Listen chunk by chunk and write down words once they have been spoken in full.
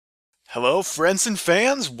Hello, friends and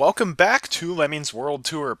fans. Welcome back to Lemmings World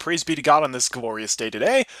Tour. Praise be to God on this glorious day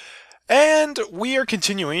today. And we are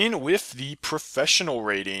continuing with the professional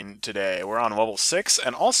rating today. We're on level 6.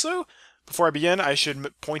 And also, before I begin, I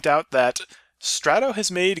should point out that Strato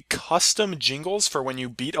has made custom jingles for when you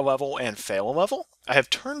beat a level and fail a level. I have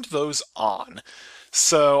turned those on.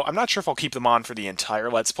 So I'm not sure if I'll keep them on for the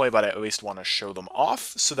entire Let's Play, but I at least want to show them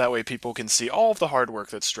off, so that way people can see all of the hard work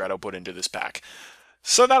that Strato put into this pack.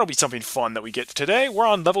 So that'll be something fun that we get today. We're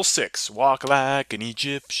on level 6, Walk Like an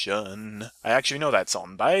Egyptian. I actually know that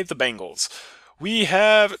song by the Bangles. We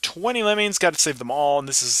have 20 lemmings, got to save them all, and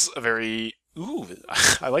this is a very... Ooh,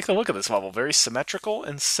 I like the look of this level. Very symmetrical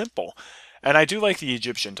and simple. And I do like the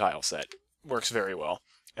Egyptian tile set. Works very well.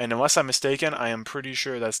 And unless I'm mistaken, I am pretty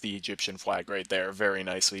sure that's the Egyptian flag right there. Very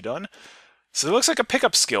nicely done. So it looks like a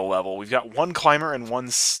pickup skill level. We've got one climber and one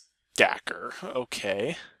stacker.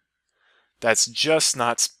 Okay. That's just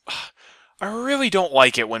not... I really don't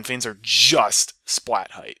like it when things are just splat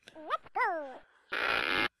height.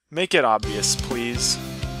 Make it obvious, please.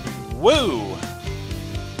 Woo!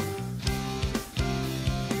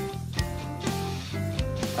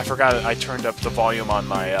 I forgot I turned up the volume on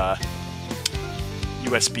my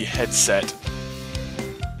USB headset.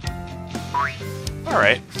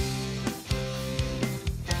 Alright.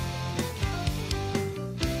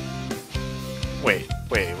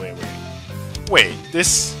 Wait,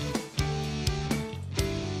 this...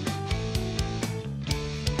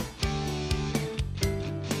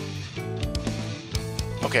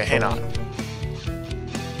 Okay, hang on.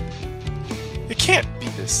 It can't be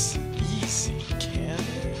this easy, can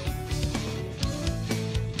it?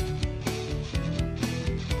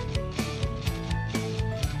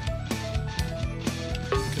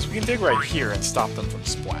 Because we can dig right here and stop them from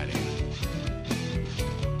splatting.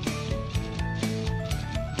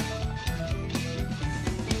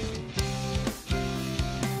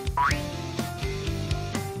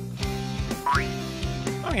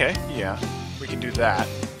 Okay, yeah, we can do that.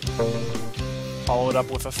 Follow it up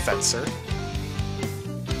with a fencer.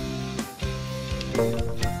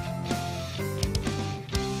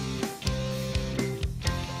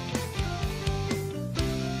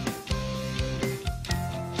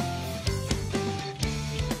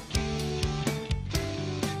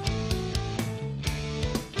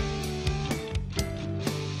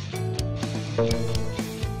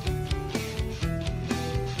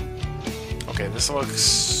 Okay, this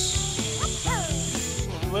looks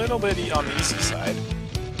a little bit on the easy side.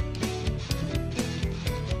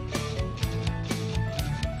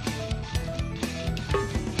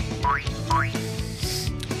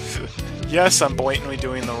 Yes, I'm blatantly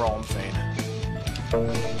doing the wrong thing.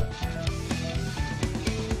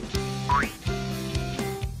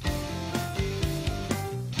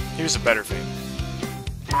 Here's a better thing.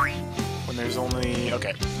 When there's only...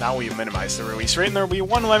 Okay, now we minimize the release rate, and there will be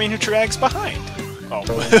one lemming who drags behind. Oh.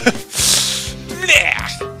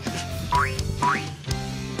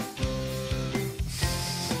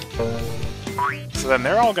 So then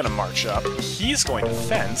they're all going to march up. He's going to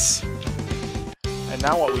fence. And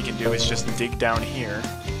now what we can do is just dig down here.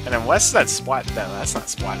 And unless that's splat... No, that's not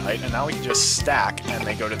splat height. And now we can just stack, and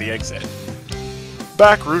they go to the exit.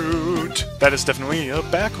 Back route! That is definitely a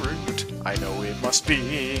back route. I know it must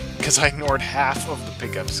be, because I ignored half of the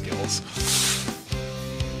pickup skills.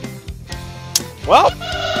 Well,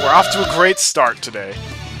 we're off to a great start today.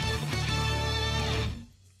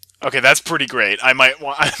 Okay, that's pretty great. I might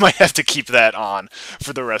have to keep that on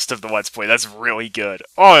for the rest of the Let's Play. That's really good.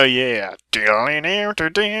 Oh yeah.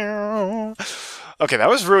 Okay, that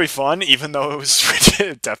was really fun, even though it was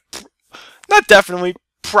not definitely,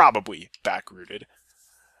 probably backrooted.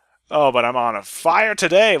 Oh, but I'm on a fire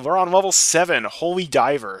today. We're on level 7, Holy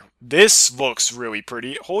Diver. This looks really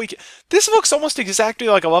pretty. This looks almost exactly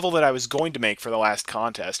like a level that I was going to make for the last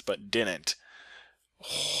contest, but didn't.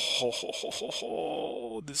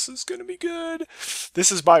 Oh, this is going to be good. This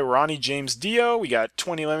is by Ronnie James Dio. We got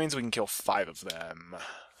 20 lemmings. We can kill 5 of them.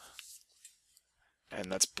 And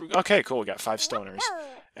that's... Okay, cool. We got 5 stoners.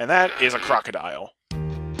 And that is a crocodile.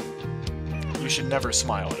 You should never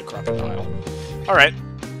smile at a crocodile. Alright.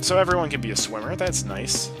 So everyone can be a swimmer, that's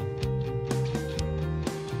nice.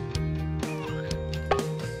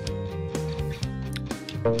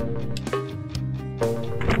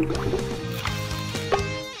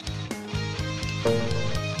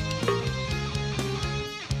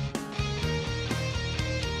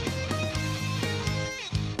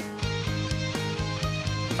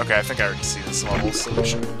 Okay, I think I already see this level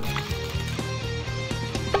solution.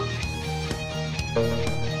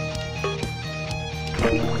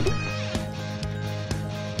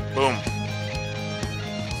 Boom.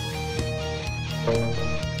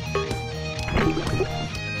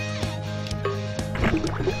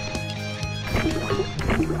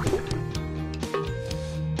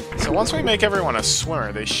 So once we make everyone a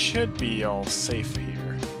swimmer, they should be all safe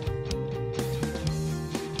here.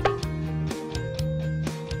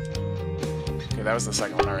 Okay, that was the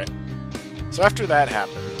second one, alright. So after that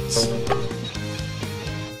happens...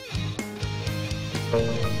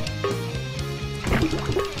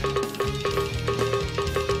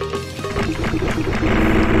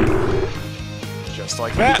 just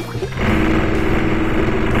like that.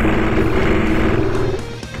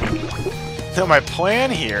 Now my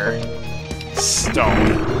plan here... stone.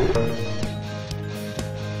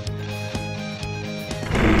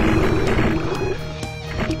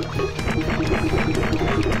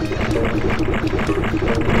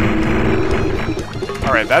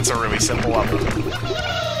 Alright, that's a really simple level.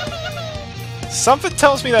 Something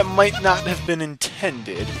tells me that might not have been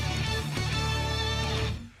intended.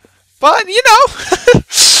 But, you know!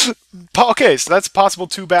 Okay, so that's possible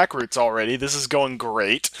 2 backroutes already. This is going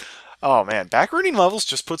great. Oh man, backrouting levels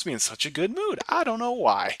just puts me in such a good mood. I don't know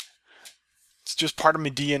why. It's just part of my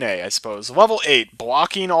DNA, I suppose. Level 8,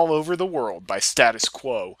 Blocking All Over the World by Status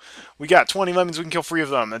Quo. We got 20 lemons, we can kill 3 of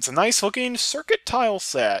them. It's a nice looking circuit tile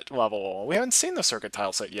set level. We haven't seen the circuit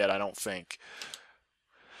tile set yet, I don't think.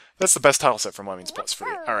 That's the best tile set from Lemmings Plus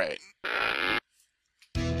Free. Alright.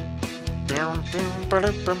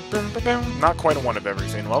 Not quite a one of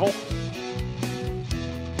everything level.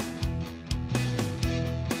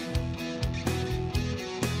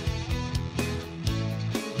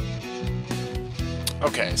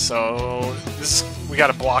 Okay, so this we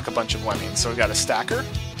gotta block a bunch of lemmings. So we got a stacker,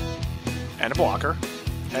 and a blocker,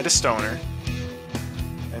 and a stoner,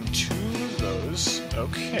 and 2 of those.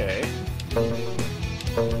 Okay.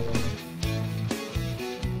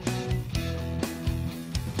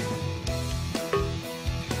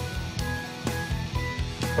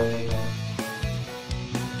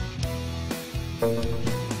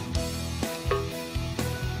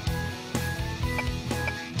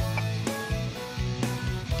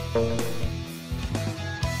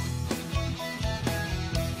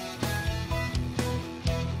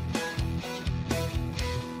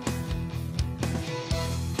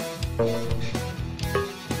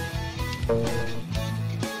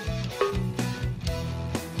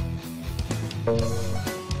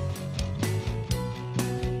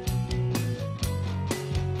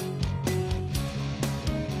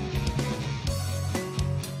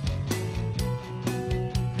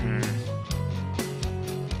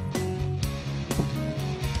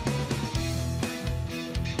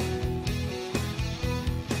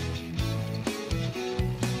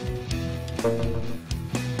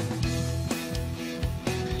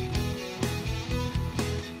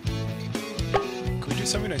 Could we do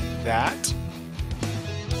something like that?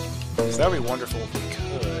 Because that would be wonderful if we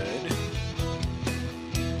could.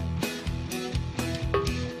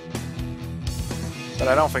 But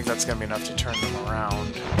I don't think that's going to be enough to turn them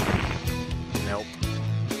around. Nope.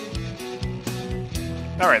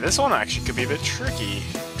 Alright, this one actually could be a bit tricky,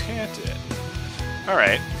 can't it?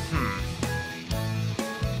 Alright,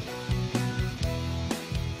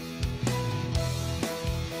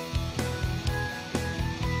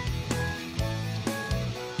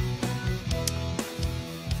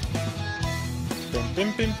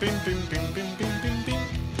 Bim, bim, bim, bim, bim, bim, bim, bim, bim.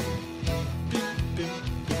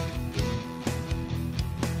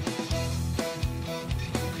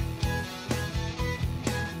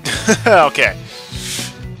 Okay.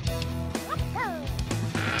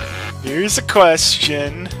 Here's a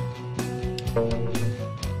question.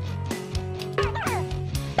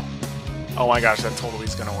 Oh my gosh, that totally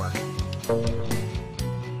is gonna work.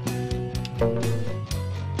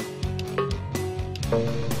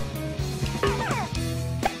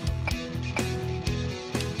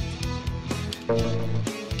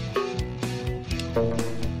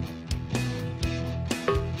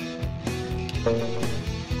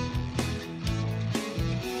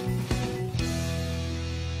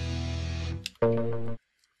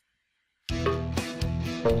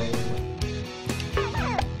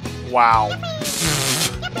 Wow.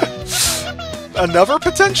 Another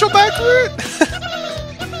potential back route?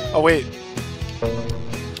 Oh, wait.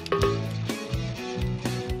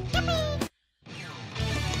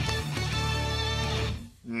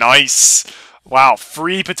 Nice. Wow,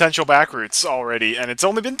 3 potential back routes already, and it's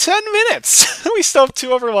only been 10 minutes! We still have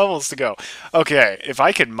 2 other levels to go. Okay, if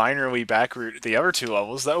I could minorly back route the other 2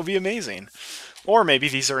 levels, that would be amazing. Or maybe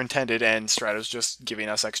these are intended and Strato's just giving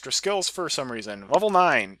us extra skills for some reason. Level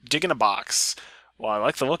 9, Dig in a Box. Well, I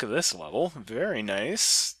like the look of this level. Very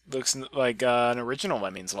nice. Looks like an original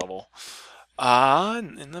Lemmings level.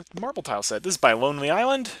 In the marble tile set. This is by Lonely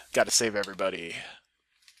Island. Gotta save everybody.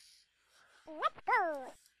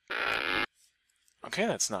 Okay,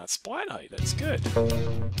 that's not splat height. That's good.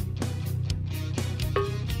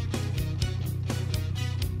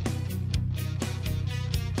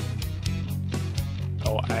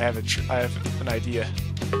 Oh, I have an idea.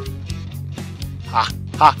 Ha!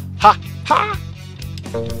 Ha! Ha! Ha!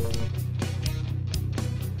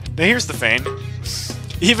 Now here's the thing.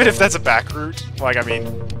 Even if that's a back route, like, I mean,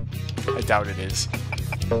 I doubt it is.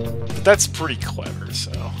 But that's pretty clever,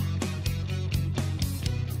 so...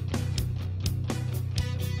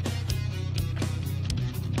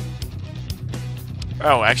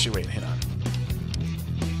 Oh, actually, wait, hang on.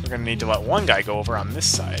 We're gonna need to let one guy go over on this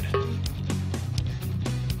side.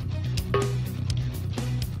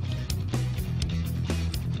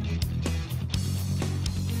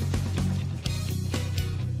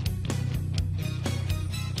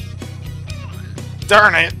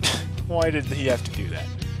 Darn it! Why did he have to do that?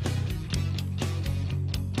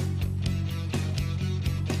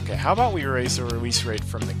 Okay, how about we raise the release rate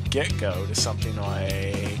from the get-go to something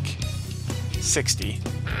like 60.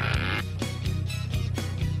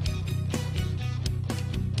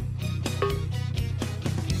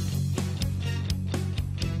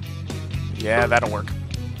 Yeah, that'll work.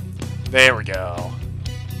 There we go.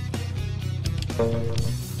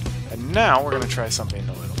 And now we're going to try something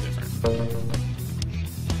a little different.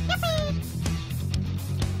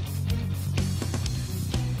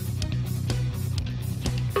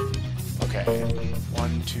 Okay,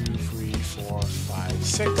 1, 2, 3, 4, 5,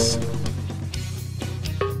 6.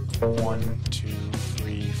 1, 2,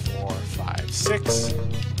 3, 4, 5, 6.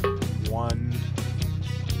 1,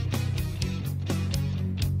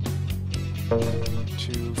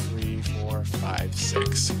 2, 3, 4, 5,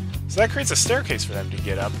 6. So that creates a staircase for them to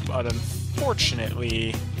get up, but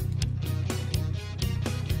unfortunately...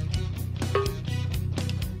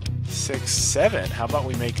 6, 7. How about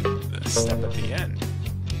we make a step at the end?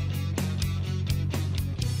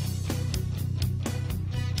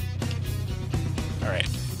 Alright.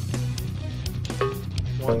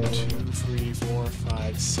 1, 2, 3, 4,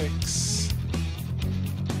 5, 6.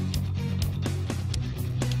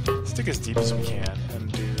 Dig as deep as we can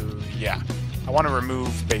and do, yeah. I want to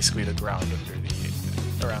remove basically the ground under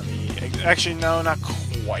the, around the, actually no, not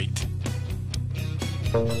quite.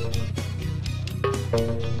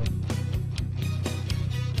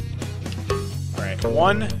 Alright,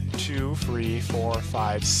 1, 2, 3, 4,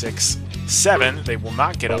 5, 6, 7. They will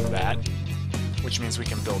not get up that, which means we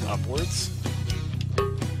can build upwards.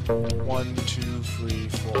 1, 2, 3,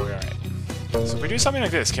 4, alright. So if we do something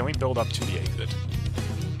like this, can we build up to the exit?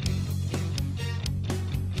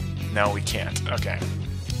 No, we can't. Okay.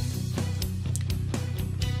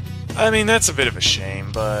 I mean, that's a bit of a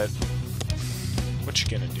shame, but what you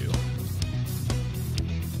gonna do?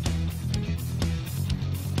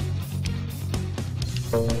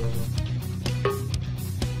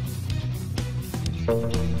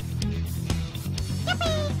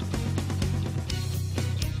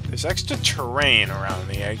 There's extra terrain around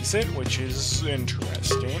the exit, which is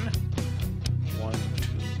interesting. 1,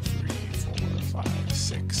 2, 3, 4, 5,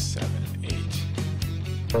 6, 7, 8.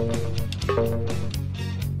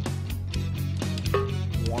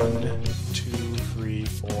 1, 2, 3,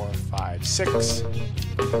 4, 5, 6.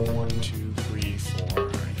 1, 2, 3,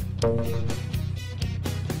 4.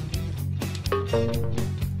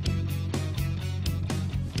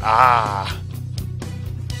 Ah!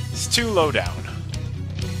 It's too low down.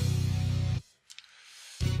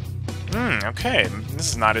 Okay. This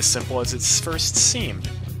is not as simple as it first seemed.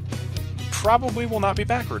 Probably will not be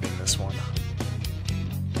backrouting this one.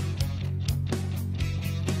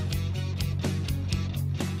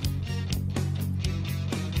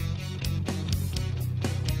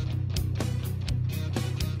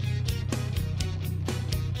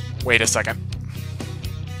 Wait a second.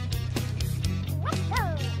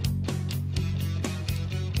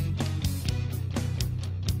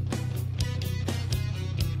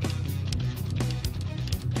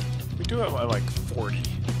 We do it at like 40.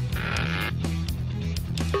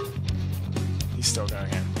 He's still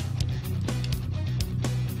going in.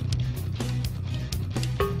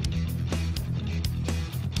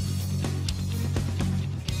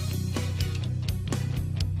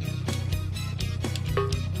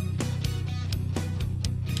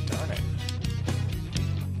 Darn it.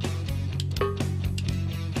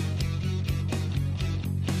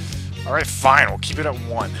 Alright, fine. We'll keep it at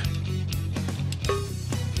 1.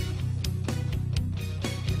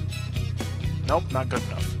 Nope, not good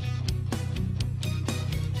enough.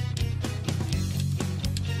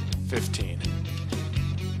 15.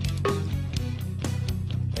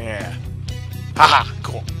 Haha,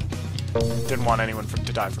 cool. Didn't want anyone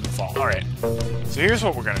to die from the fall. Alright, so here's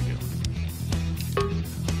what we're gonna do.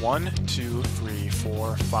 1, 2, 3,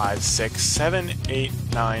 4, 5, 6, 7, 8,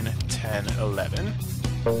 9, 10, 11.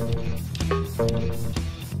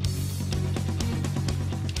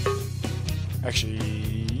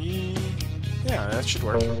 Actually, yeah, that should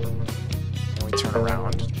work. And we turn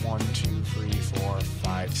around. 1, 2, 3, 4,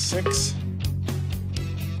 5, 6.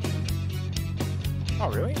 Oh,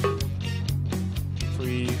 really?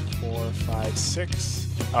 3, 4, 5, 6.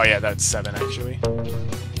 Oh yeah, that's 7 actually.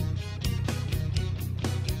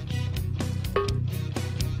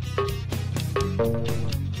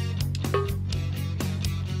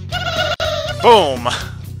 Boom!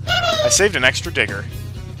 I saved an extra digger,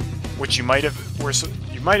 which you might have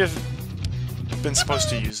been supposed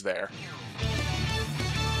to use there.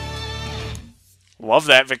 Love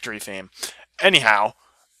that victory theme. Anyhow,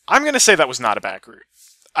 I'm gonna say that was not a back route.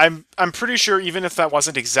 I'm pretty sure even if that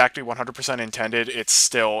wasn't exactly 100% intended, it's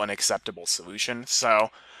still an acceptable solution. So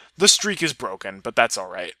the streak is broken, but that's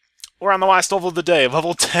alright. We're on the last level of the day,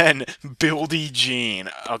 level 10, Buildy Gene.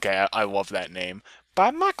 Okay, I love that name.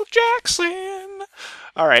 By Michael Jackson!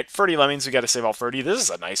 Alright, 30 Lemmings, we gotta save all 30. This is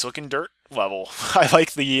a nice looking dirt level. I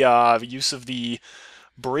like the use of the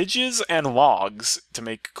bridges and logs to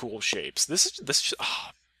make cool shapes.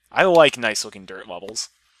 I like nice looking dirt levels.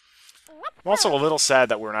 I'm also a little sad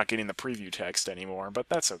that we're not getting the preview text anymore, but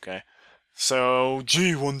that's okay. So,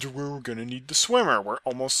 gee, wonder where we're gonna need the swimmer. We're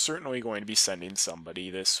almost certainly going to be sending somebody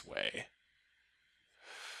this way.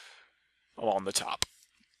 Along the top.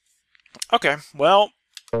 Okay, well,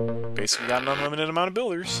 basically got an unlimited amount of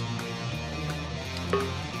builders.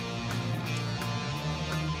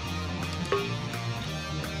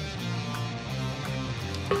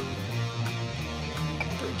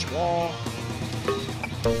 Bridge wall.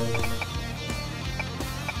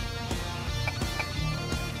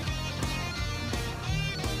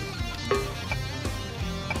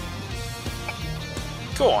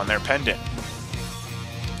 Go on there, pendant.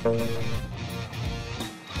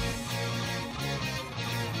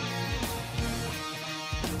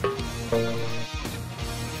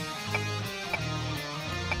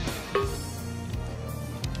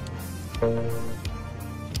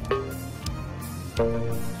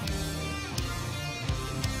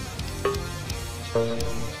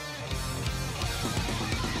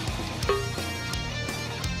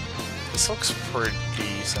 This looks pretty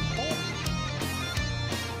simple.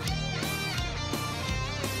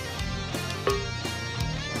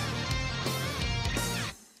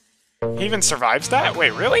 He even survives that?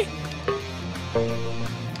 Wait, really?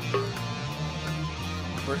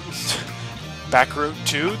 Back route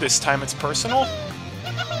 2, this time it's personal?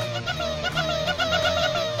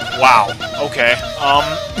 Wow, okay.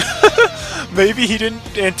 Maybe he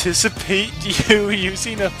didn't anticipate you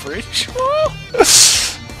using a bridge wall?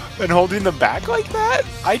 And holding them back like that?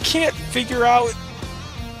 I can't figure out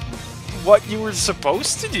what you were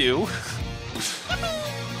supposed to do.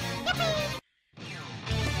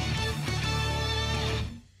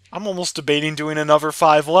 I'm almost debating doing another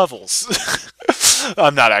 5 levels.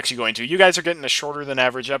 I'm not actually going to. You guys are getting a shorter than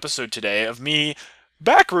average episode today of me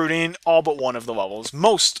backrouting all but one of the levels,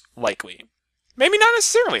 most likely. Maybe not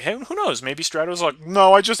necessarily. Hey, who knows? Maybe Strato's like,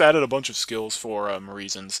 no, I just added a bunch of skills for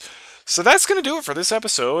reasons. So that's going to do it for this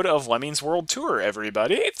episode of Lemmings World Tour,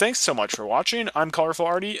 everybody. Thanks so much for watching. I'm Colorful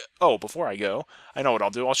Artie. Oh, before I go, I know what I'll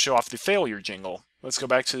do. I'll show off the failure jingle. Let's go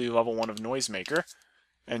back to the level 1 of Noisemaker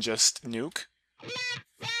and just nuke.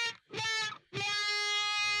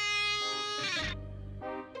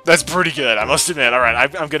 That's pretty good, I must admit.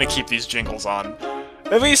 Alright, I'm gonna keep these jingles on.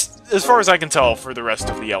 At least, as far as I can tell, for the rest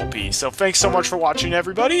of the LP. So thanks so much for watching,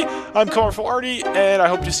 everybody. I'm Colorful Artie, and I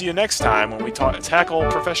hope to see you next time when we tackle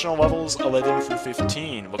professional levels 11 through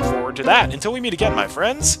 15. Look forward to that. Until we meet again, my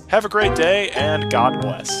friends, have a great day, and God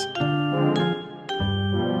bless.